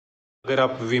अगर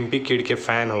आप Wimpy Kid के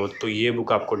फ़ैन हो तो ये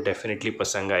बुक आपको डेफिनेटली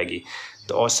पसंद आएगी।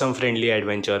 The awesome friendly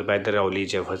adventure by the Rowley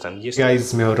Jefferson. ये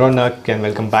गाइस, मैं हूं रौनक and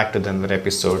welcome back to the another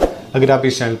episode. अगर आप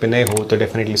इस चैनल पे नए हो तो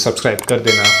डेफिनेटली सब्सक्राइब कर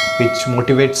देना, विच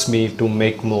motivates me to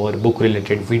make more book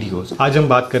related videos. आज हम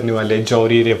बात करने वाले हैं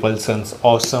जॉरी रेवल्सन्स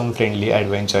ऑसम फ्रेंडली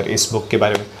एडवेंचर इस बुक के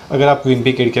बारे में। अगर आप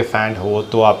विम्पी किड के फ़ैन हो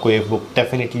तो आपको ये बुक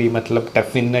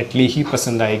डेफिनेटली ही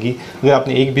पसंद आएगी। अगर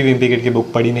आपने एक भी विम्पी किड की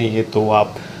बुक पढ़ी नहीं है तो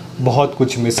आप बहुत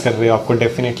कुछ मिस कर रहे हो। आपको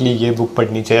डेफिनेटली ये बुक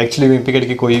पढ़नी चाहिए। एक्चुअली विम्पी किड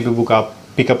की कोई भी बुक आप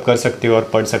पिकअप कर सकते हो और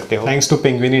पढ़ सकते हो। Thanks to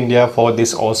penguin India for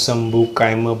this awesome book.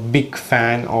 I am a big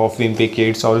fan of Wimpy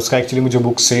kids और उसका एक्चुअली मुझे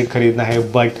बुक सेट खरीदना है,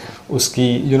 बट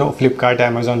उसकी फ्लिपकार्ट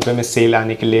अमेजोन पे मैं सेल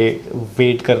आने के लिए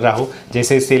वेट कर रहा हूँ।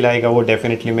 जैसे ही सेल आएगा वो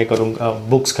डेफिनेटली मैं करूँगा,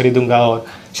 बुक्स खरीदूँगा और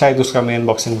शायद उसका मैं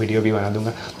अनबॉक्सिंग वीडियो भी बना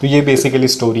दूँगा। तो ये बेसिकली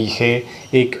स्टोरी है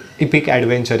एक इपिक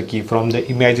एडवेंचर की फ्रॉम द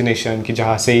इमेजिनेशन की,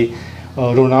 जहाँ से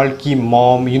रोनाल्ड की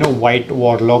मॉम वाइट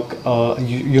वॉरलॉक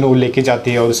लेके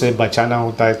जाती है और उसे बचाना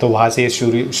होता है। तो वहाँ से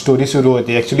स्टोरी शुरू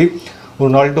होती है। Actually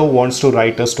Ronaldo wants to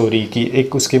right a story कि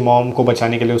एक उसकी मॉम को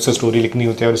बचाने के लिए उसे स्टोरी लिखनी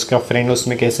होती है और उसका फ्रेंड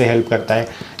उसमें कैसे हेल्प करता है।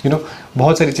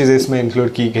 बहुत सारी चीज़ें इसमें इंक्लूड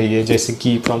की गई है, जैसे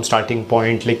कि फ्रॉम स्टार्टिंग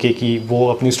पॉइंट लेके कि वो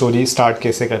अपनी स्टोरी स्टार्ट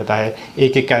कैसे करता है,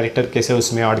 एक एक कैरेक्टर कैसे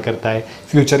उसमें ऐड करता है,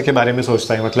 फ्यूचर के बारे में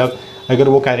सोचता है। मतलब अगर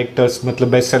वो कैरेक्टर्स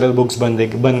बेस्ट सेलर बुक्स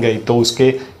बन गई तो उसके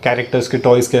कैरेक्टर्स के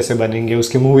टॉयज़ कैसे बनेंगे,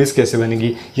 उसकी मूवीज़ कैसे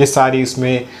बनेंगी, ये सारी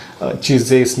इसमें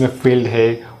चीज़ें इसमें फील्ड है।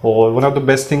 और one of the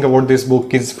best thing about this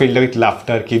book is field with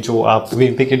laughter की जो आप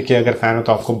विम्पी किड के अगर फ़ैन हो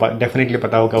तो आपको डेफिनेटली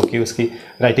पता होगा कि उसकी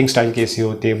राइटिंग स्टाइल कैसी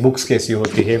होती है, बुक्स कैसी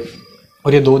होती है।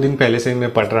 और ये 2 दिन पहले से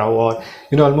मैं पढ़ रहा हूँ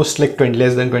और almost like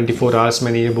less than 24 hours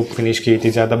मैंने ये बुक फिनिश की थी।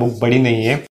 ज़्यादा बुक बड़ी नहीं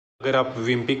है। अगर आप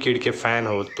विम्पी किड के फ़ैन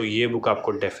हो तो ये बुक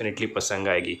आपको डेफिनेटली पसंद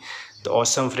आएगी। The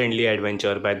awesome friendly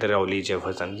adventure by the Rowley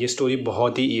Jefferson. ये स्टोरी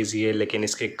बहुत ही इजी है, लेकिन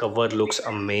इसके cover looks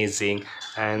amazing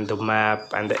and the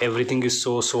map and the everything is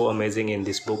so amazing in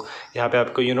this book. यहाँ पे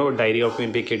आपको diary of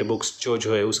Wimpy Kid books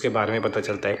जो है उसके बारे में पता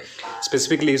चलता है।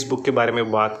 स्पेसिफिकली इस बुक के बारे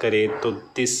में बात करें तो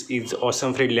this is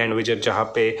awesome friendly adventure, जहाँ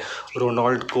पे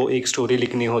रोनाल्ड को एक स्टोरी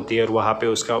लिखनी होती है और वहाँ पे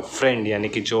उसका फ्रेंड यानी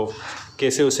कि जो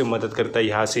कैसे उसे मदद करता है,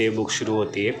 यहाँ से ये बुक शुरू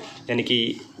होती है। यानी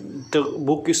कि the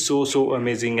book is so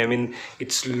amazing. I mean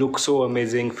it's look so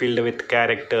amazing, filled with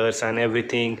characters and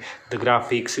everything. The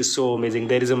graphics is so amazing.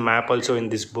 There is a map also in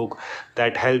this book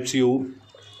that helps you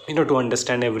to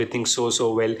understand everything so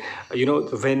well.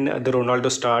 When the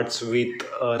Ronaldo starts with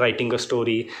writing a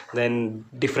story, then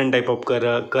different type of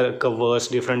covers,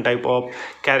 different type of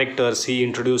characters he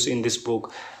introduced in this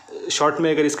book. Short में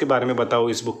अगर इसके बारे में बताऊँ,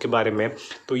 इस book के बारे में,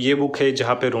 तो ये बुक है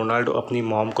जहाँ पे रोनाल्डो अपनी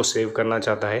मॉम को सेव करना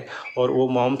चाहता है और वो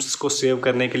मॉम्स को सेव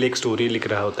करने के लिए एक स्टोरी लिख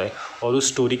रहा होता है। और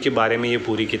उस स्टोरी के बारे में ये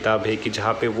पूरी किताब है कि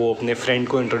जहाँ पे वो अपने फ्रेंड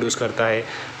को इंट्रोड्यूस करता है,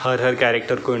 हर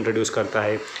कैरेक्टर को इंट्रोड्यूस करता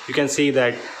है। यू कैन सी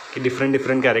दैट कि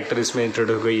डिफरेंट कैरेक्टर इसमें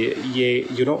इंट्रोड्यूस हुई है। ये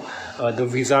द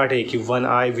विज़ार्ड है कि वन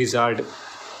आई विज़ार्ड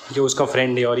जो उसका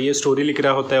फ्रेंड है और ये स्टोरी लिख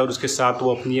रहा होता है और उसके साथ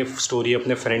वो अपनी ये स्टोरी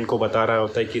अपने फ्रेंड को बता रहा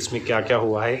होता है कि इसमें क्या क्या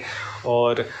हुआ है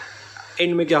और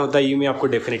एंड में क्या होता है, ये मैं आपको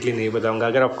डेफिनेटली नहीं बताऊंगा।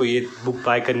 अगर आपको ये बुक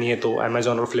बाय करनी है तो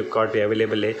अमेजॉन और फ्लिपकार्ट पे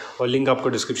अवेलेबल है और लिंक आपको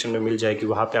डिस्क्रिप्शन में मिल जाएगी,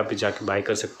 वहाँ पे आप भी जाके बाय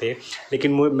कर सकते हैं।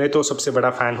 लेकिन मैं तो सबसे बड़ा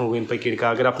फ़ैन हूँ विम्पी किड का।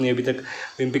 अगर आपने अभी तक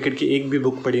विम्पी किड की एक भी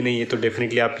बुक पढ़ी नहीं है तो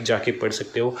डेफिनेटली आप जाके पढ़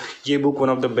सकते हो। ये book one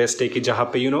of the best है कि जहाँ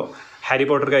पे हैरी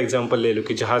पॉटर का एग्जांपल ले लो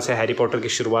कि जहाँ से हैरी पॉटर की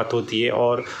शुरुआत होती है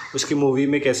और उसकी मूवी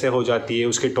में कैसे हो जाती है,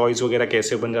 उसके टॉयज़ वगैरह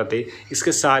कैसे बन जाते हैं,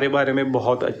 इसके सारे बारे में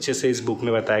बहुत अच्छे से इस बुक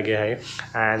में बताया गया है।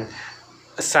 एंड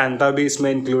सांता भी इसमें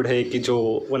इंक्लूड है कि जो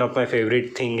one of my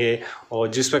favourite thing है और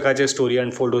जिस प्रकार से स्टोरी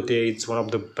अनफोल्ड होती है, it's one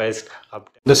of the best.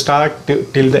 The start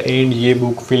till the end, ये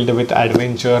book filled with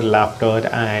adventure, laughter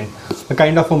and a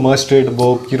kind of a must read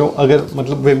book. अगर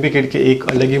विम्पी किड के एक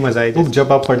अलग ही मज़ा है। बुक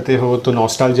जब आप पढ़ते हो तो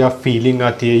नॉस्टैल्जिया फीलिंग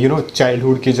आती है।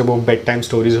 चाइल्डहुड की जब वो बेड टाइम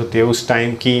स्टोरीज होती है उस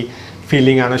टाइम की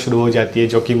फीलिंग आना शुरू हो जाती है,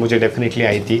 जो कि मुझे डेफिनेटली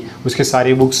आई थी। उसके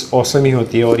सारी बुक्स ऑसम ही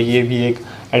होती है और ये भी एक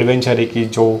एडवेंचर है कि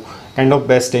जो काइंड ऑफ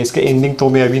बेस्ट है। इसके एंडिंग तो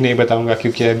मैं अभी नहीं बताऊंगा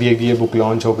क्योंकि अभी ये बुक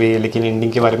लॉन्च हो गई है, लेकिन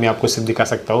एंडिंग के बारे में आपको सिर्फ दिखा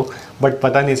सकता हूँ, बट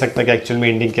पता नहीं सकता कि एक्चुअल में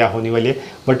एंडिंग क्या होने वाली है।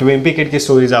 बट विम्पी किड की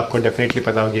स्टोरीज आपको डेफिनेटली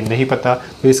पता होगी। नहीं पता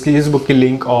तो इस बुक की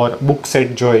लिंक और बुक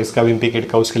सेट जो है इसका विम्पी किड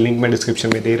का, उसकी लिंक मैं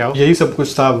डिस्क्रिप्शन में दे रहा हूँ। यही सब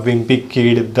कुछ था Wimpy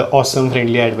Kid the awesome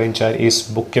friendly adventure इस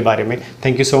बुक के बारे में।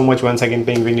 Thank you so much once again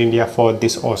Penguin India for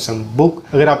this awesome book.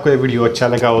 अगर आपको ये वीडियो अच्छा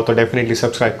लगा हो तो डेफिनेटली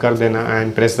सब्सक्राइब कर देना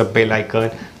and press the bell icon.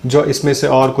 जो इसमें से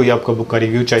और कोई आपको बुक का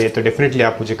रिव्यू चाहिए तो डेफिनेटली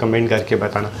आप मुझे कमेंट करके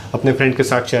बताना, अपने फ्रेंड के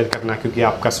साथ शेयर करना, क्योंकि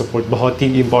आपका सपोर्ट बहुत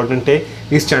ही इंपॉर्टेंट है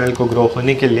इस चैनल को ग्रो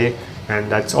होने के लिए। And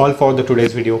that's all for the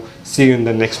today's video. See you in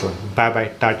the next one. Bye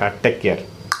bye, tata, take care.